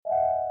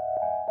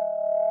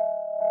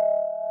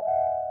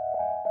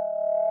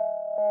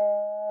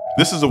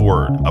This is A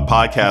Word, a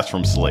podcast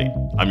from Slate.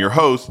 I'm your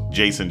host,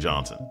 Jason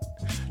Johnson.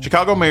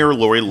 Chicago Mayor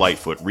Lori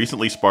Lightfoot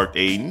recently sparked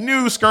a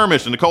new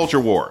skirmish in the culture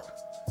war.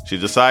 She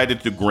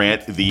decided to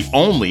grant the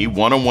only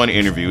one-on-one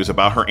interviews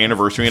about her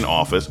anniversary in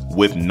office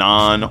with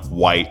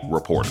non-white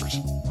reporters.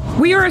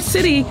 We are a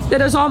city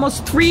that is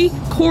almost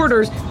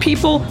 3/4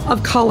 people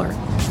of color.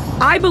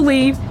 I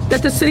believe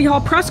that the City Hall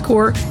press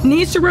corps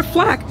needs to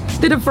reflect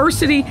the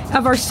diversity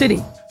of our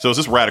city. So is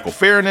this radical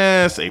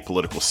fairness, a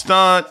political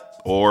stunt,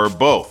 or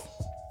both?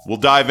 We'll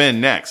dive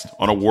in next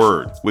on A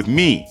Word with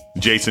me,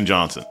 Jason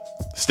Johnson.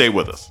 Stay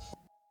with us.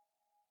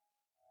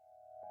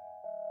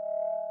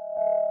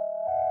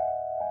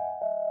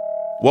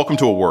 Welcome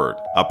to A Word,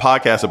 a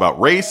podcast about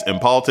race and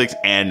politics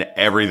and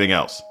everything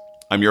else.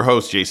 I'm your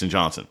host, Jason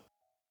Johnson.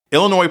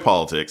 Illinois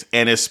politics,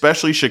 and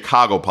especially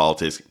Chicago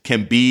politics,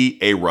 can be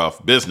a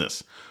rough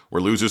business,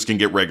 where losers can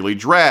get regularly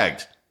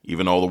dragged,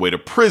 even all the way to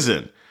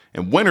prison,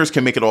 and winners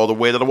can make it all the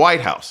way to the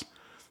White House.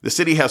 The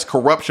city has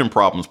corruption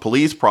problems,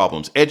 police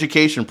problems,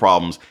 education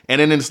problems, and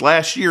in its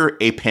last year,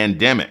 a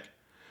pandemic.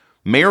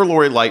 Mayor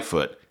Lori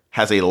Lightfoot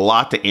has a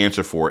lot to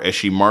answer for as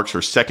she marks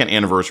her second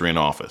anniversary in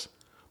office.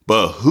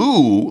 But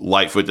who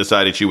Lightfoot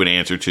decided she would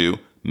answer to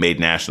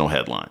made national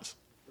headlines.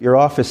 Your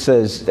office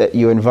says that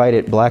you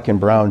invited black and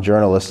brown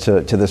journalists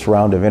to this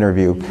round of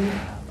interview.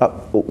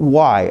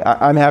 Why?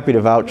 I'm happy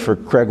to vouch for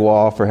Craig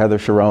Wall, for Heather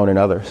Cherone, and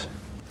others.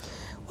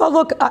 Well,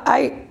 look,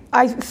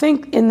 I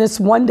think in this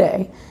one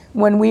day,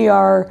 when we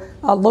are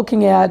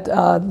looking at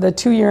the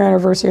 2-year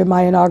anniversary of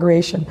my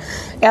inauguration,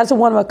 as a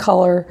woman of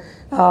color,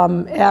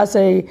 as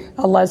a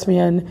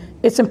lesbian,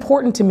 it's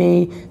important to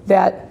me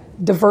that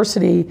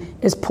diversity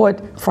is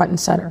put front and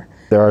center.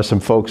 There are some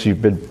folks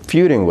you've been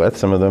feuding with,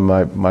 some of them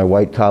my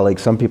white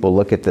colleagues. Some people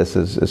look at this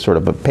as sort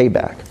of a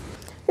payback.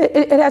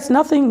 It has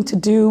nothing to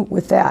do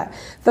with that.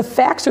 The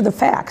facts are the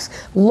facts.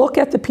 Look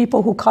at the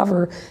people who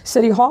cover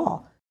City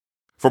Hall.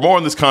 For more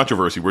on this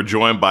controversy, we're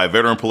joined by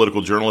veteran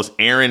political journalist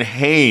Erin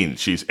Haynes.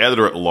 She's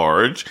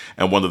editor-at-large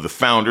and one of the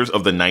founders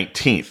of The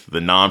 19th, the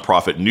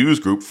nonprofit news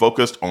group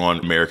focused on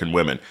American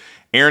women.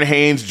 Erin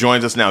Haynes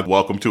joins us now.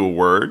 Welcome to A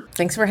Word.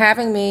 Thanks for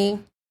having me.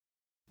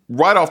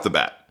 Right off the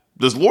bat,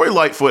 does Lori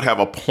Lightfoot have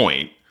a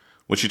point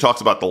when she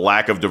talks about the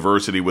lack of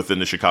diversity within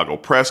the Chicago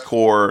press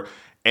corps?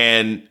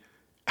 And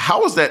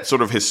how has that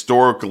sort of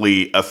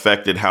historically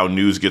affected how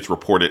news gets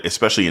reported,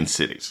 especially in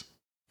cities?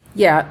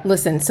 Yeah,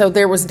 listen, so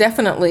there was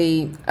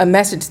definitely a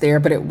message there,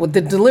 but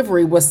the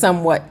delivery was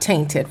somewhat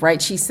tainted,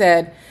 right? She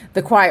said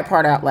the quiet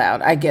part out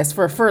loud, I guess,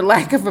 for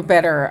lack of a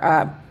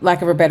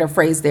better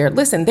phrase there.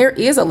 Listen, there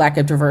is a lack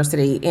of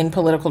diversity in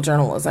political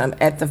journalism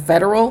at the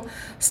federal,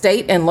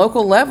 state, and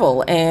local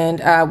level.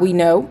 And we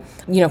know,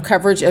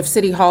 coverage of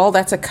City Hall,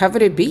 that's a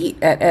coveted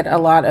beat at a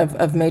lot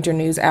of major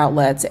news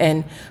outlets.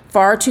 And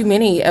far too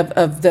many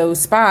of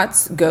those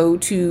spots go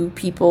to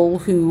people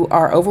who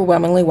are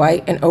overwhelmingly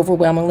white and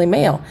overwhelmingly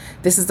male.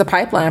 This is the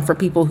pipeline for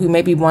people who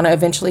maybe want to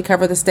eventually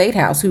cover the State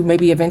House, who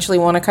maybe eventually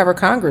want to cover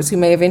Congress, who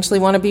may eventually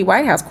want to be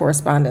White House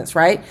correspondents,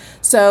 right?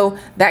 So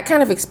that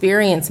kind of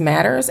experience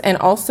matters. And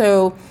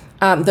also,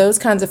 those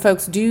kinds of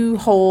folks do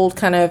hold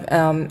kind of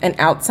an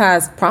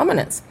outsized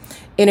prominence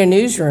in a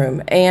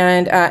newsroom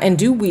and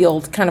do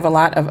wield kind of a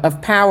lot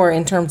of power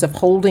in terms of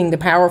holding the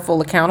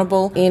powerful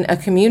accountable in a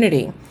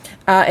community.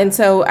 And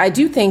so I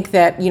do think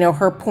that,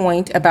 her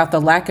point about the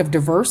lack of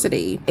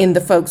diversity in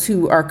the folks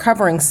who are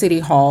covering City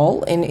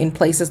Hall in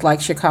places like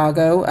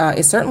Chicago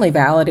is certainly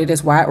valid. It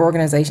is why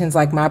organizations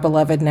like my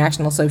beloved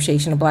National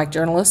Association of Black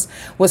Journalists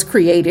was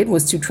created,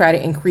 was to try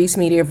to increase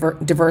media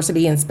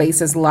diversity in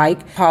spaces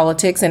like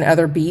politics and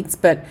other beats.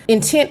 But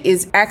intent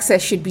is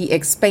access should be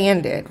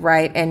expanded,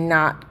 right, and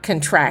not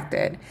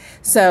contracted.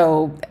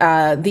 So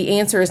the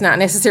answer is not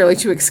necessarily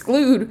to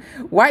exclude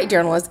white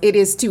journalists. It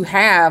is to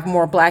have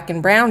more black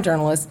and brown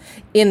journalists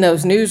in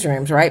those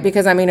newsrooms, right?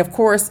 Because, of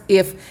course,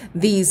 if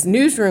these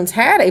newsrooms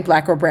had a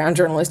black or brown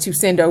journalist to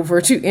send over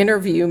to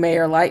interview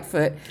Mayor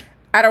Lightfoot,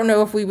 I don't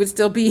know if we would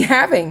still be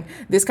having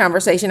this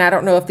conversation. I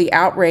don't know if the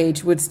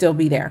outrage would still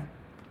be there.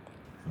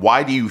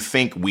 Why do you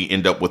think we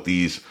end up with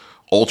these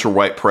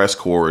ultra-white press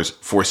corps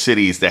for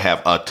cities that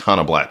have a ton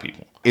of black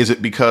people? Is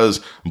it because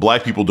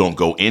black people don't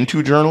go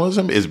into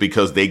journalism? Is it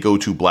because they go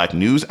to black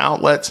news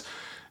outlets?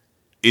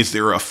 Is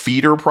there a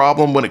feeder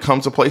problem when it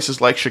comes to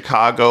places like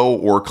Chicago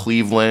or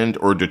Cleveland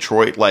or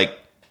Detroit? Like,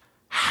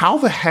 how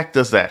the heck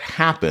does that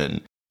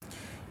happen?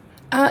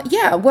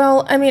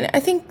 I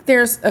think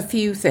there's a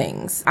few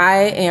things. I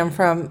am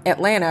from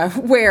Atlanta,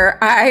 where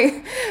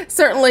I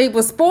certainly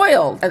was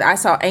spoiled. I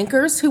saw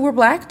anchors who were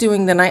black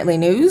doing the nightly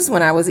news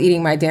when I was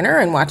eating my dinner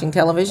and watching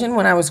television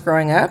when I was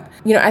growing up.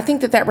 I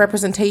think that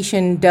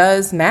representation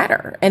does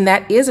matter. And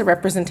that is a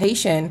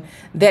representation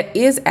that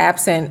is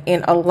absent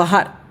in a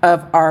lot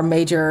of our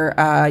major,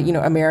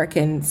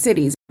 American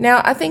cities.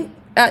 Now, I think,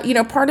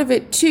 part of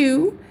it,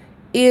 too,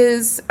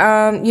 is,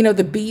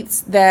 the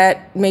beats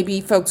that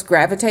maybe folks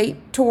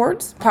gravitate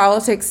towards.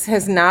 Politics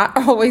has not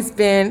always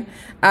been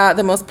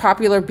the most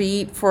popular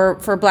beat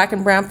for Black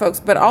and brown folks,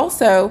 but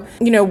also,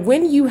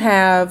 when you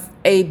have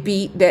a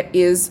beat that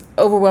is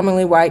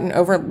overwhelmingly white and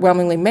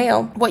overwhelmingly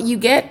male, what you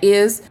get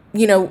is,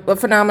 a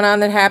phenomenon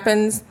that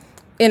happens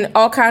in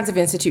all kinds of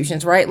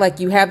institutions, right? Like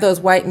you have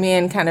those white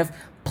men kind of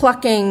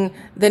plucking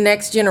the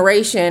next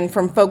generation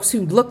from folks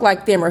who look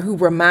like them or who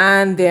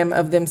remind them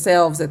of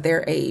themselves at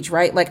their age,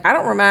 right? Like I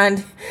don't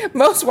remind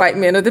most white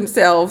men of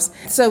themselves.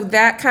 So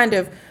that kind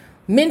of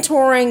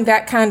mentoring,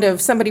 that kind of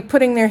somebody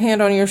putting their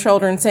hand on your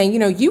shoulder and saying,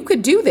 you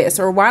could do this,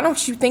 or why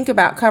don't you think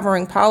about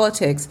covering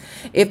politics?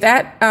 If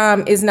that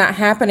is not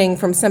happening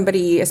from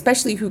somebody,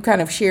 especially who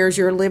kind of shares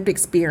your lived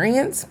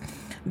experience,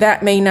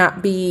 that may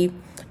not be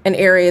an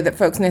area that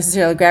folks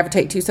necessarily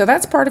gravitate to. So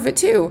that's part of it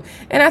too.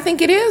 And I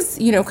think it is,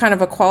 kind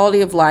of a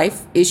quality of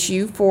life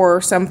issue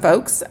for some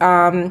folks,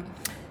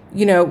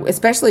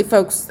 especially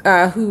folks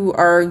who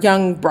are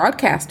young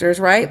broadcasters,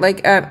 right?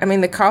 Like,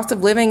 the cost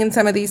of living in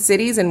some of these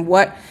cities and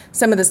what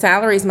some of the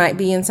salaries might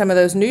be in some of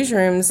those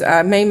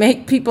newsrooms may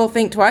make people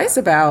think twice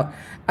about,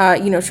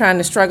 trying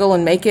to struggle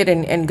and make it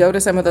and go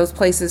to some of those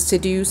places to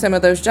do some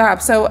of those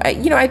jobs. So,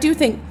 I do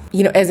think,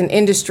 as an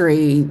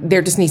industry,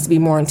 there just needs to be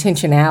more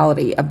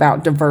intentionality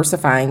about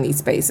diversifying these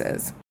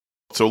spaces.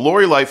 So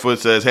Lori Lightfoot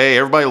says, hey,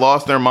 everybody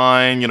lost their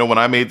mind, when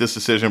I made this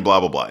decision, blah,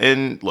 blah, blah.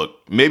 And look,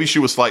 maybe she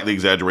was slightly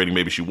exaggerating,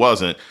 maybe she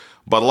wasn't,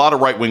 but a lot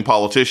of right-wing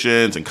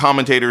politicians and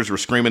commentators were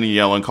screaming and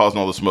yelling, causing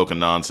all the smoke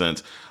and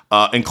nonsense,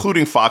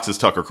 including Fox's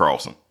Tucker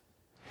Carlson.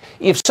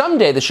 If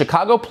someday the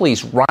Chicago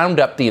police round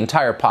up the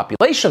entire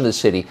population of the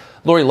city,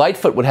 Lori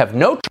Lightfoot would have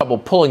no trouble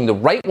pulling the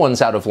right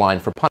ones out of line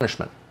for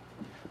punishment.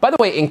 By the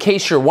way, in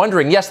case you're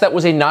wondering, yes, that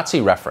was a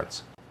Nazi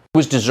reference. It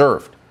was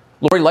deserved.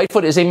 Lori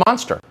Lightfoot is a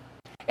monster.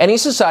 Any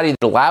society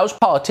that allows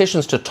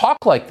politicians to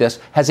talk like this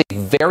has a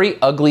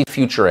very ugly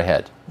future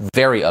ahead.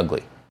 Very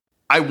ugly.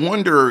 I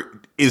wonder,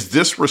 is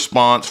this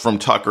response from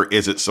Tucker,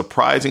 is it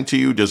surprising to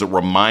you? Does it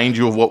remind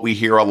you of what we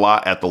hear a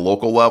lot at the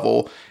local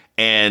level?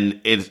 And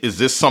is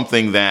this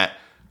something that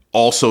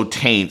also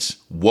taints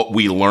what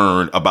we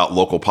learn about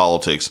local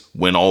politics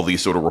when all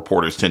these sort of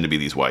reporters tend to be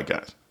these white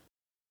guys?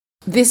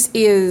 This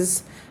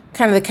is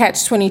kind of the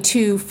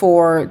catch-22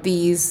 for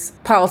these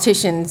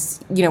politicians,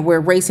 where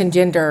race and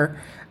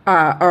gender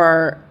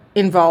are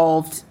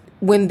involved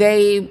when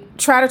they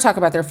try to talk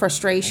about their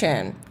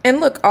frustration. And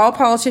look, all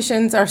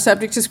politicians are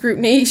subject to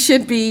scrutiny,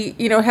 should be,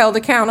 held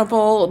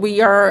accountable.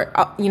 We are,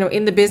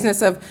 in the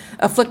business of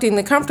afflicting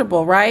the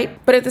comfortable, right?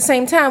 But at the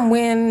same time,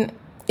 when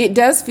it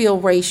does feel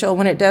racial,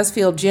 when it does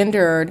feel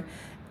gendered,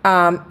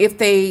 if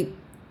they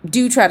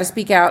do try to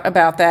speak out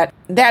about that,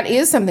 that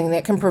is something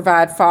that can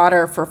provide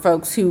fodder for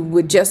folks who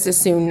would just as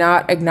soon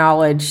not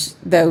acknowledge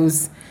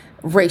those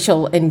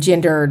racial and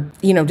gendered,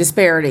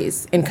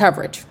 disparities in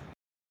coverage.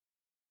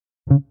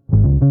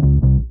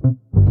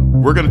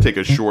 We're going to take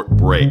a short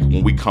break.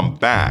 When we come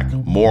back,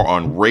 more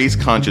on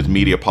race-conscious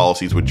media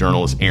policies with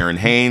journalist Aaron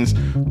Haynes.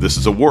 This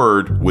is A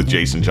Word with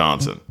Jason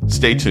Johnson.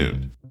 Stay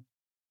tuned.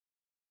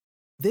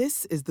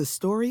 This is the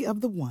story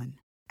of the one.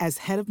 As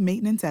head of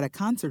maintenance at a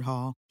concert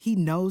hall, he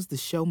knows the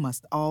show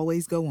must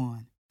always go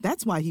on.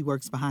 That's why he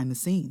works behind the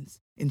scenes,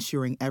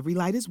 ensuring every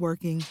light is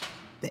working,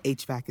 the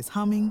HVAC is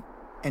humming,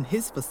 and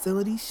his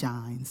facility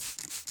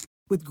shines.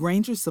 With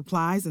Grainger's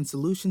supplies and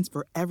solutions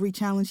for every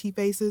challenge he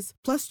faces,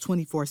 plus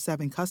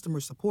 24/7 customer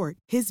support,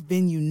 his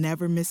venue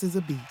never misses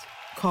a beat.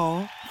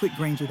 Call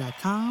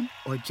quickgrainger.com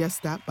or just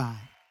stop by.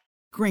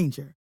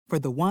 Grainger, for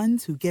the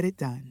ones who get it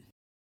done.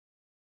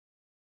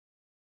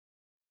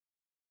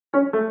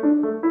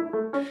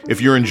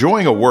 If you're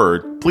enjoying A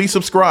Word, please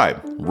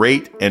subscribe,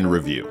 rate, and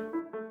review.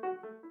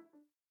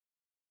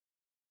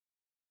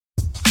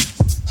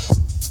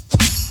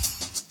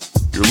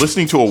 You're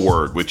listening to A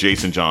Word with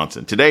Jason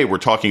Johnson. Today, we're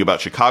talking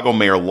about Chicago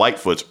Mayor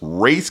Lightfoot's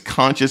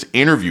race-conscious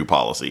interview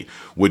policy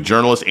with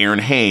journalist Aaron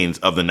Haynes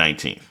of the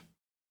 19th.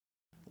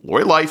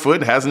 Lori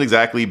Lightfoot hasn't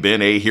exactly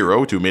been a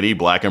hero to many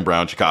Black and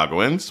brown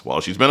Chicagoans while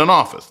she's been in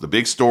office. The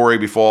big story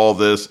before all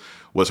this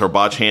was her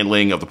botched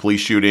handling of the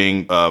police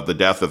shooting of the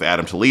death of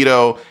Adam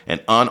Toledo,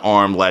 an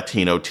unarmed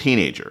Latino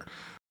teenager.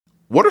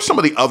 What are some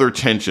of the other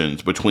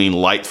tensions between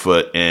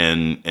Lightfoot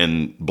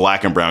and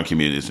Black and brown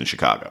communities in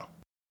Chicago?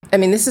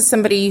 This is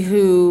somebody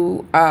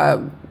who,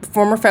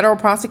 former federal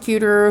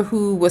prosecutor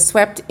who was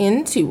swept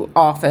into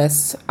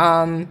office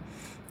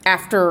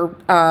after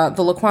the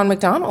Laquan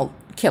McDonald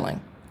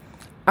killing.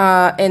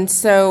 And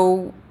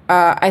so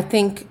I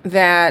think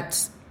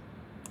that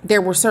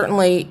there were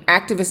certainly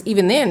activists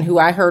even then who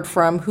I heard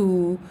from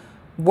who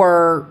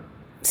were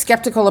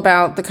skeptical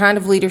about the kind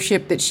of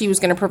leadership that she was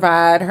going to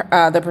provide,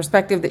 the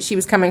perspective that she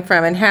was coming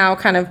from, and how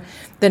kind of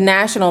the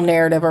national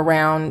narrative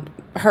around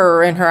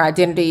her and her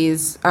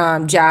identities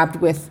jabbed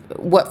with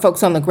what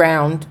folks on the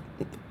ground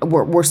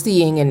were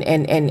seeing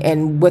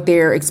and what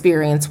their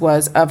experience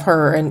was of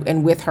her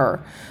and with her.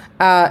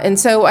 And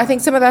so I think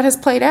some of that has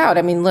played out.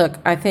 Look,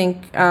 I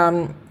think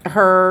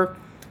her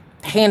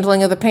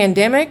handling of the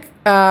pandemic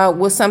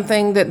was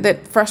something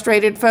that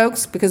frustrated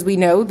folks, because we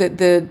know that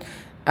the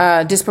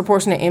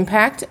disproportionate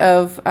impact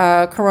of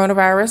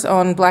coronavirus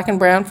on Black and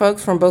brown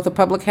folks from both a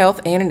public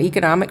health and an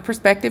economic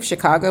perspective.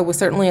 Chicago was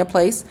certainly a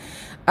place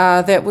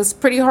that was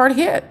pretty hard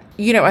hit.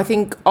 I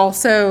think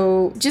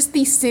also just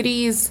the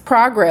city's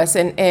progress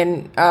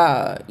and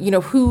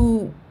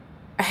who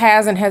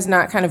has and has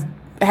not kind of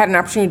had an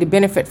opportunity to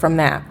benefit from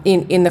that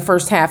in the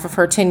first half of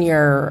her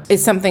tenure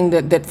is something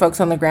that folks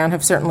on the ground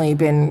have certainly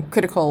been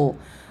critical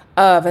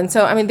of. And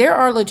so, there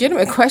are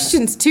legitimate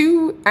questions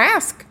to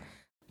ask.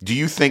 Do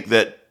you think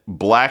that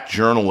Black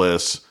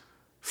journalists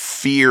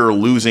fear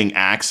losing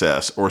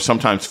access, or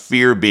sometimes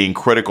fear being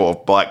critical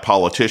of Black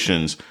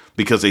politicians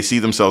because they see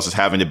themselves as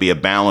having to be a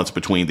balance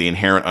between the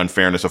inherent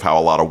unfairness of how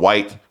a lot of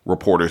white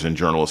reporters and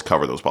journalists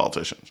cover those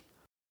politicians?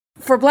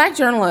 For Black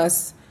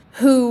journalists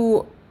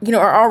who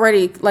are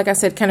already, like I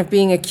said, kind of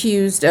being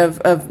accused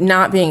of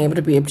not being able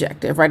to be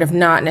objective, right? Of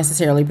not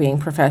necessarily being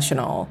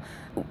professional.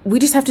 We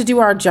just have to do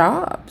our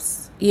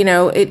jobs.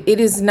 It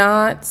is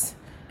not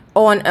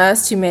on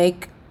us to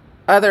make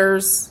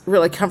others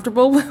really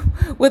comfortable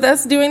with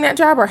us doing that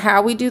job or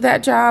how we do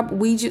that job.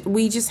 We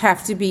just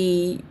have to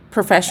be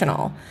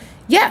professional.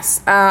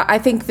 Yes, I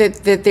think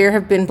that there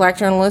have been Black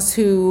journalists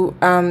who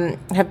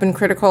have been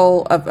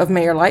critical of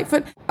Mayor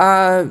Lightfoot,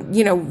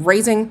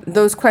 raising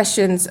those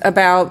questions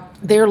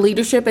about their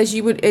leadership as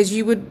you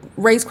would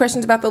raise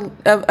questions about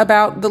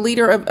the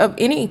leader of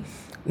any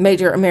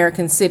major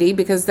American city,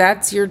 because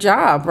that's your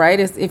job, right?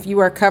 If you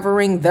are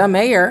covering the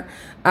mayor,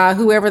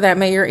 whoever that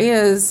mayor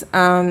is,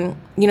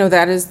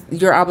 that is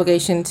your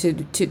obligation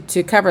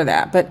to cover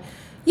that. But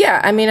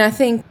yeah, I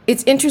think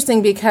it's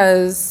interesting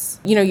because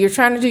you're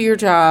trying to do your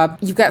job.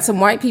 You've got some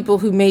white people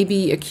who may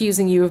be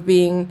accusing you of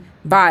being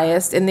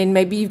biased. And then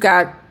maybe you've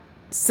got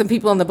some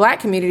people in the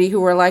Black community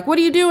who are like, what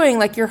are you doing?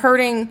 Like, you're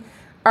hurting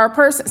our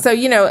person. So,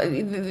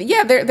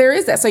 there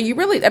is that. So you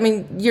really,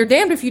 you're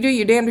damned if you do,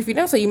 you're damned if you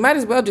don't. So you might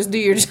as well just do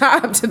your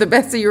job to the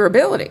best of your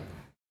ability.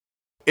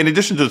 In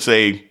addition to,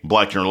 say,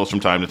 Black journalists from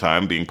time to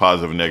time being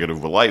positive and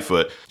negative with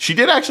Lightfoot, she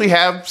did actually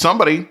have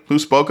somebody who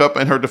spoke up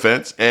in her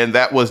defense, and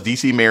that was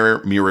D.C.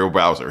 Mayor Muriel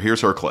Bowser.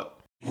 Here's her clip.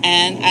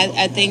 And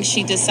I think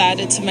she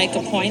decided to make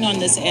a point on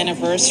this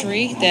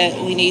anniversary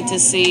that we need to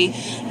see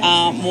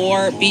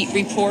more beat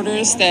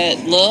reporters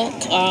that look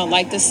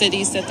like the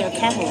cities that they're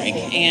covering.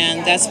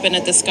 And that's been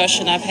a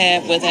discussion I've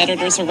had with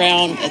editors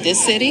around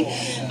this city.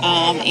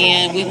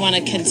 And we want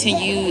to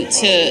continue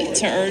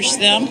to urge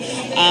them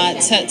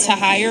to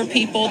hire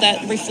people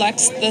that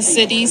reflects the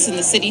cities and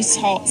the city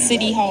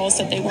halls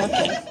that they work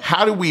in.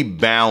 How do we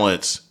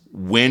balance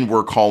when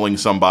we're calling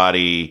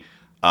somebody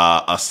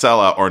a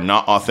sellout or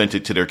not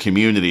authentic to their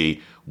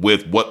community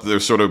with what their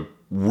sort of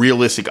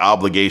realistic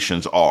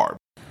obligations are?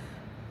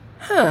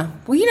 Well,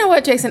 you know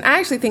what, Jason? I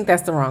actually think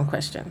that's the wrong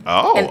question.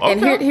 Oh,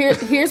 and okay.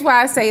 Here's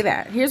why I say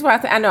that. Here's why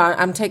I know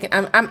I'm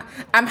hijacking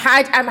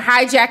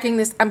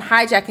this. I'm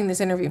hijacking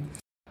this interview.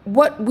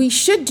 What we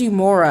should do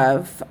more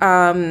of,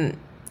 and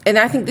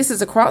I think this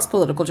is across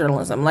political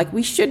journalism. Like,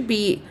 we should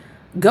be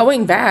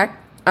going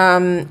back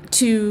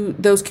to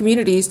those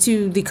communities,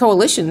 to the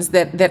coalitions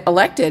that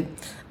elected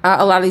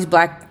a lot of these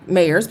Black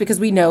mayors, because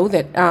we know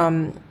that,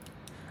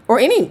 or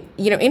any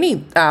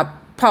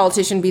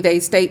politician, be they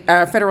state,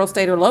 federal,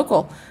 state, or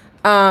local,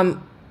 we're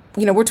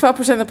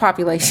 12% of the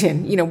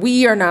population.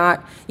 We are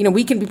not,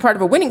 we can be part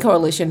of a winning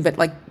coalition, but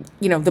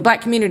the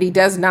Black community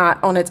does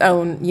not on its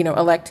own,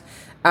 elect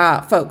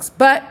folks.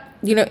 But,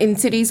 in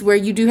cities where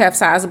you do have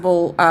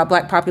sizable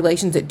Black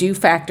populations that do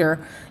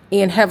factor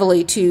in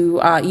heavily to,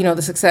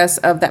 the success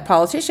of that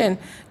politician,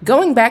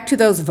 going back to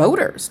those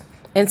voters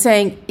and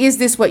saying, is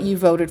this what you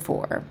voted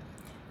for?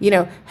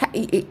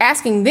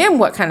 Asking them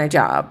what kind of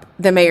job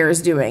the mayor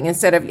is doing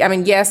instead of,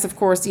 yes, of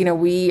course,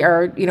 we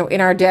are, in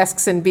our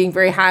desks and being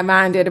very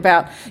high-minded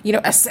about,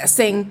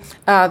 assessing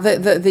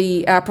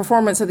the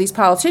performance of these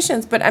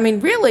politicians. But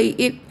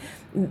really,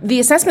 the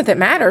assessment that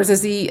matters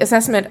is the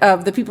assessment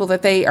of the people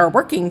that they are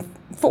working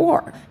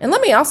for. And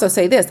let me also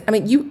say this.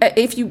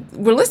 If you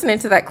were listening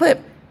to that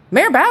clip,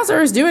 Mayor Bowser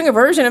is doing a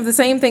version of the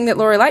same thing that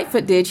Lori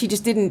Lightfoot did. She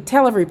just didn't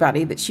tell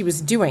everybody that she was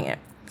doing it,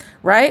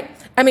 right?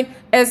 I've been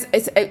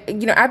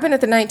at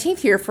the 19th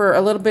here for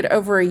a little bit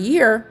over a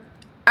year.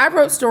 I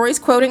wrote stories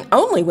quoting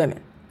only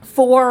women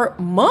for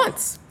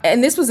months,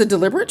 and this was a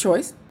deliberate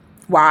choice.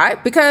 Why?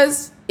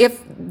 Because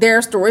if there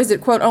are stories that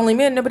quote only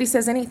men, nobody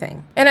says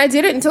anything. And I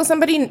did it until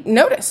somebody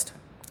noticed,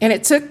 and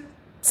it took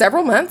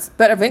several months,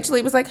 but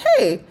eventually it was like,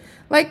 hey,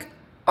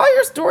 all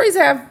your stories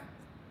have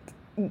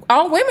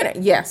all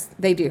women. Yes,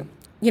 they do.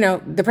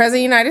 The President of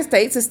the United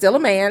States is still a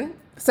man,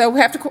 so we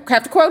have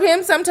to quote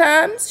him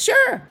sometimes,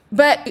 sure.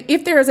 But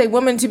if there is a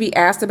woman to be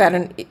asked about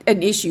an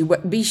issue,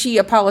 be she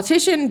a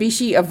politician, be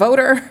she a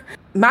voter,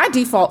 my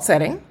default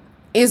setting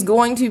is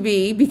going to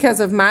be, because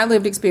of my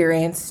lived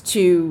experience,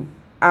 to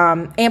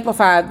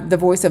amplify the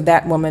voice of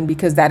that woman,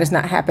 because that is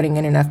not happening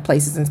in enough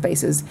places and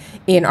spaces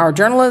in our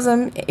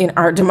journalism, in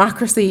our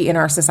democracy, in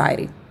our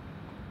society.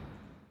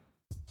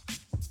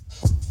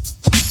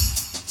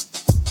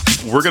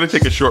 We're going to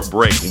take a short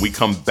break. When we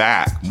come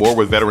back, more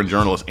with veteran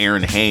journalist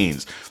Aaron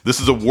Haynes. This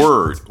is A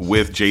Word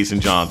with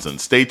Jason Johnson.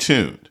 Stay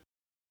tuned.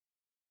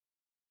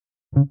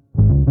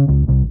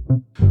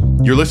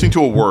 You're listening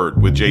to A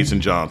Word with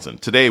Jason Johnson.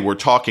 Today, we're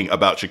talking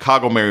about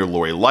Chicago Mayor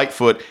Lori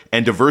Lightfoot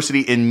and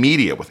diversity in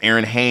media with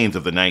Aaron Haynes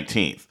of the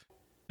 19th.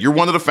 You're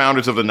one of the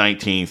founders of the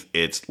 19th.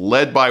 It's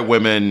led by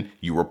women.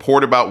 You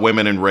report about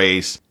women and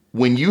race.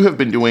 When you have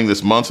been doing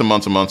this months and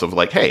months and months of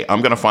like, hey,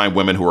 I'm going to find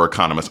women who are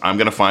economists. I'm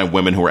going to find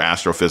women who are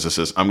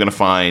astrophysicists. I'm going to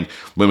find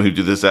women who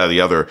do this, that, or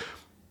the other.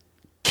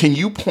 Can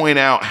you point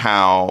out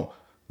how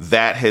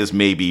that has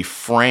maybe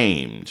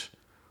framed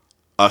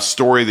a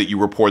story that you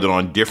reported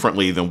on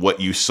differently than what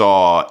you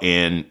saw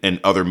in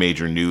other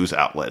major news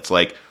outlets?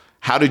 Like,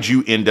 how did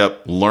you end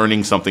up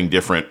learning something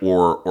different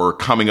or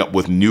coming up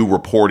with new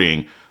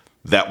reporting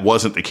that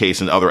wasn't the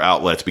case in other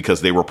outlets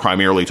because they were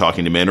primarily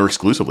talking to men or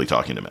exclusively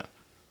talking to men?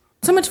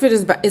 So much of it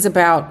is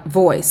about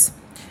voice.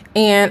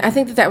 And I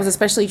think that was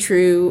especially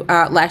true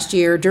last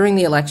year during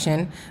the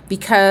election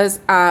because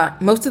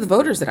most of the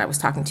voters that I was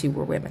talking to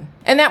were women.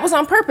 And that was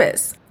on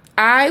purpose.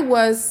 I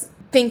was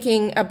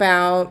thinking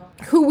about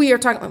who we are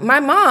talking about. My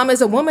mom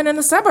is a woman in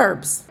the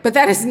suburbs, but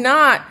that is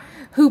not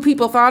who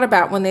people thought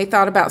about when they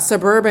thought about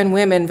suburban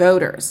women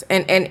voters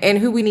and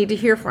who we need to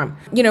hear from.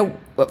 You know,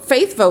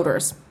 faith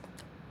voters.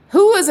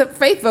 Who is a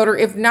faith voter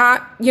if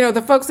not,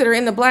 the folks that are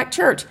in the black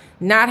church?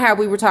 Not how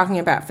we were talking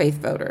about faith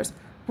voters.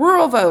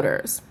 Rural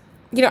voters.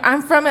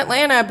 I'm from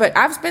Atlanta, but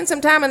I've spent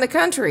some time in the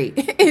country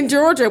in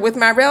Georgia with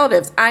my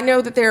relatives. I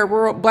know that there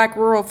are black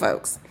rural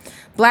folks.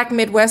 Black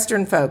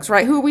Midwestern folks,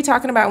 right? Who are we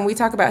talking about when we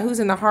talk about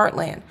who's in the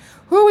heartland?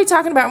 Who are we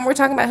talking about when we're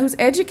talking about who's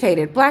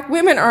educated? Black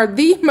women are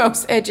the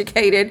most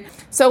educated.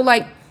 So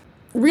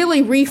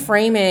really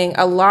reframing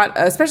a lot,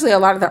 especially a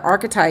lot of the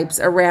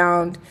archetypes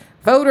around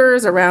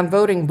voters, around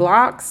voting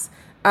blocks.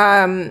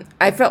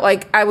 I felt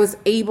like I was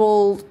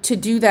able to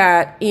do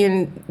that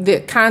in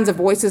the kinds of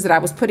voices that I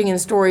was putting in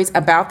stories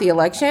about the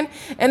election.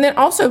 And then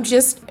also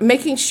just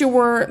making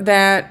sure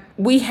that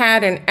we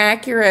had an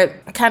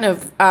accurate kind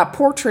of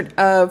portrait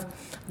of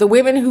the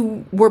women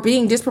who were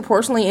being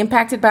disproportionately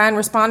impacted by and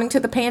responding to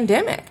the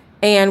pandemic.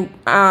 And,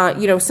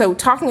 so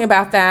talking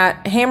about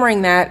that,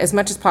 hammering that as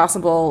much as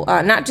possible,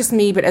 not just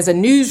me, but as a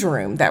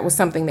newsroom, that was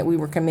something that we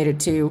were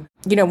committed to.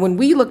 When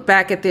we look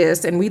back at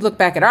this and we look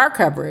back at our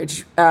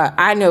coverage,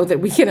 I know that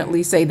we can at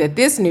least say that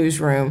this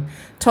newsroom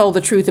told the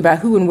truth about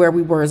who and where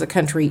we were as a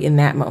country in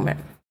that moment.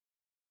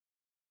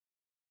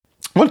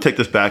 I want to take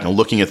this back and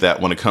looking at that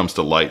when it comes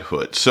to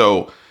Lightfoot.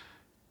 So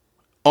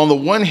on the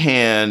one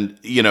hand,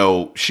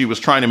 she was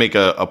trying to make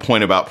a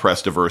point about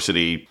press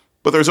diversity,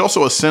 but there's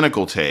also a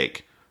cynical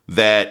take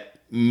that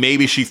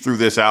maybe she threw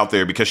this out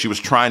there because she was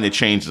trying to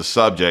change the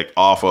subject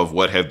off of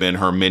what have been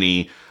her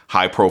many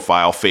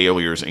high-profile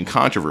failures and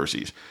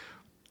controversies.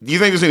 Do you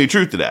think there's any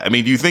truth to that? I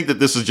mean, do you think that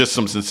this is just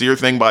some sincere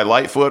thing by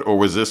Lightfoot, or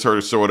was this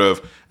her sort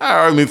of,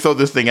 let me throw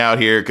this thing out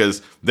here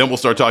because then we'll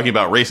start talking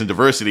about race and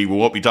diversity. We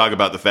won't be talking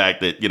about the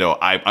fact that,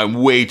 I'm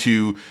way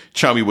too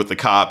chummy with the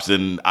cops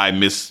and I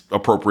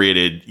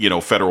misappropriated,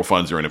 federal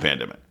funds during a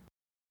pandemic.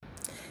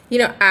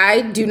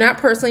 I do not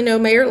personally know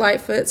Mayor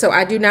Lightfoot, so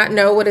I do not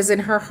know what is in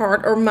her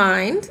heart or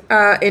mind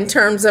in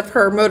terms of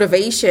her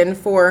motivation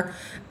for,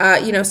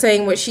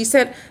 saying what she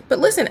said. But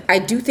listen, I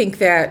do think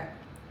that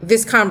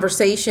this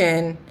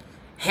conversation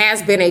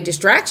has been a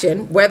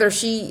distraction, whether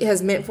she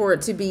has meant for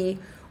it to be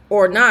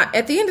or not.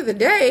 At the end of the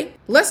day,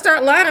 let's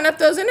start lining up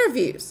those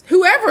interviews,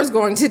 whoever's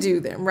going to do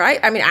them, right?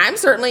 I mean, I'm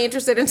certainly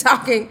interested in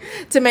talking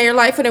to Mayor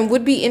Lightfoot and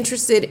would have been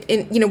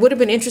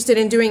interested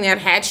in doing that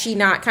had she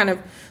not kind of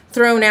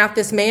thrown out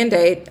this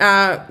mandate,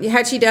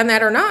 had she done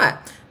that or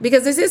not.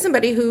 Because this is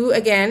somebody who,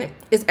 again,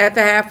 is at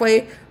the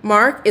halfway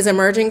mark, is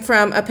emerging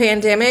from a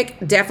pandemic,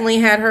 definitely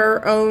had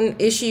her own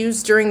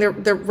issues during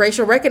the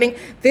racial reckoning.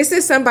 This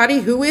is somebody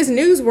who is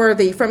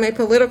newsworthy from a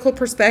political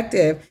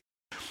perspective.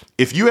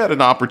 If you had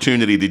an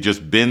opportunity to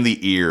just bend the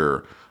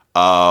ear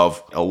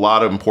of a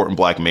lot of important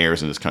black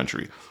mayors in this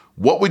country,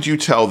 what would you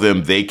tell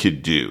them they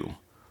could do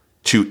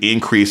to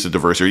increase the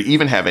diversity,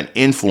 even have an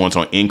influence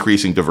on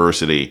increasing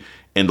diversity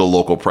in the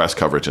local press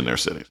coverage in their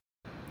cities?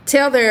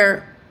 Tell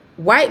their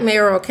white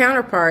mayoral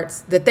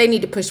counterparts that they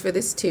need to push for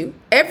this too.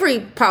 Every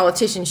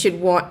politician should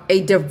want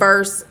a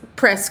diverse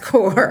press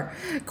corps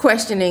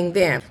questioning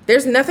them.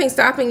 There's nothing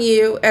stopping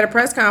you at a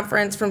press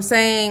conference from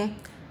saying,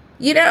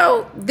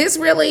 this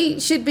really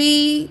should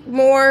be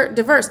more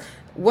diverse.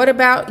 What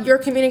about your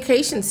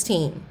communications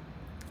team?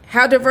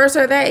 How diverse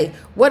are they?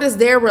 What is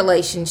their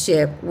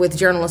relationship with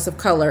journalists of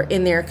color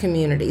in their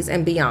communities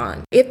and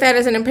beyond? If that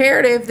is an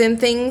imperative, then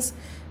things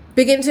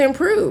begin to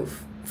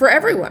improve for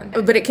everyone.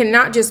 But it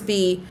cannot just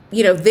be,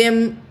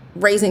 them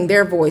raising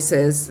their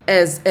voices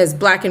as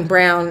black and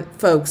brown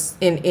folks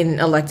in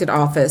elected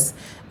office.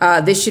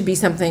 This should be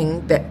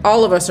something that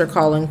all of us are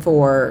calling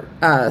for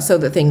so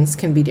that things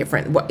can be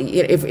different.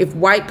 If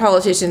white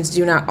politicians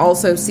do not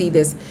also see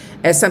this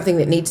as something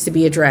that needs to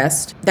be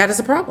addressed, that is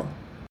a problem.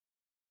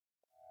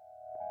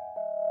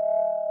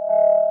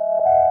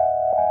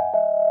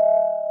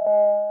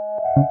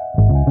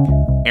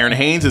 Aaron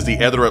Haynes is the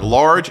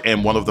editor-at-large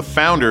and one of the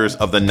founders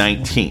of the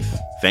 19th.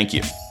 Thank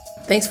you.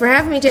 Thanks for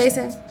having me,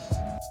 Jason.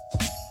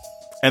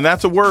 And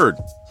that's A Word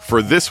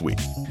for this week.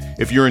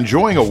 If you're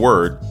enjoying A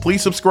Word,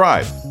 please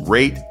subscribe,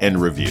 rate,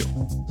 and review.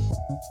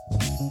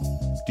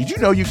 Did you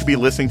know you could be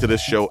listening to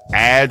this show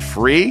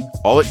ad-free?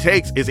 All it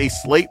takes is a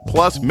Slate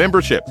Plus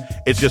membership.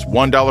 It's just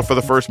 $1 for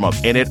the first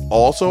month, and it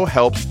also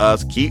helps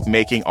us keep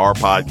making our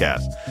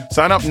podcast.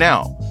 Sign up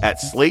now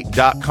at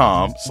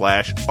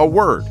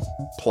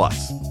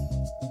slate.com/awordplus.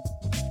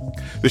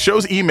 The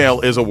show's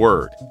email is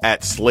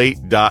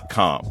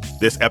aword@slate.com.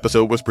 This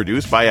episode was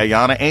produced by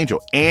Ayana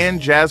Angel and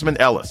Jasmine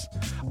Ellis.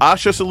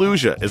 Asha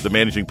Saluja is the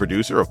managing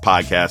producer of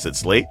podcasts at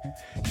Slate.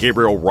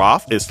 Gabriel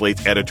Roth is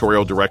Slate's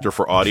editorial director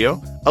for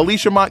audio.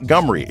 Alicia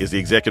Montgomery is the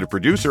executive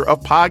producer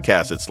of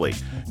podcasts at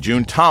Slate.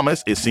 June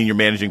Thomas is senior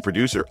managing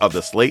producer of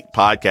the Slate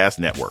Podcast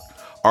Network.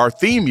 Our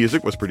theme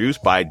music was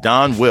produced by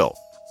Don Will.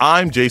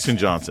 I'm Jason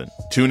Johnson.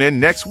 Tune in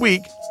next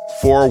week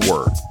for A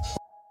Word.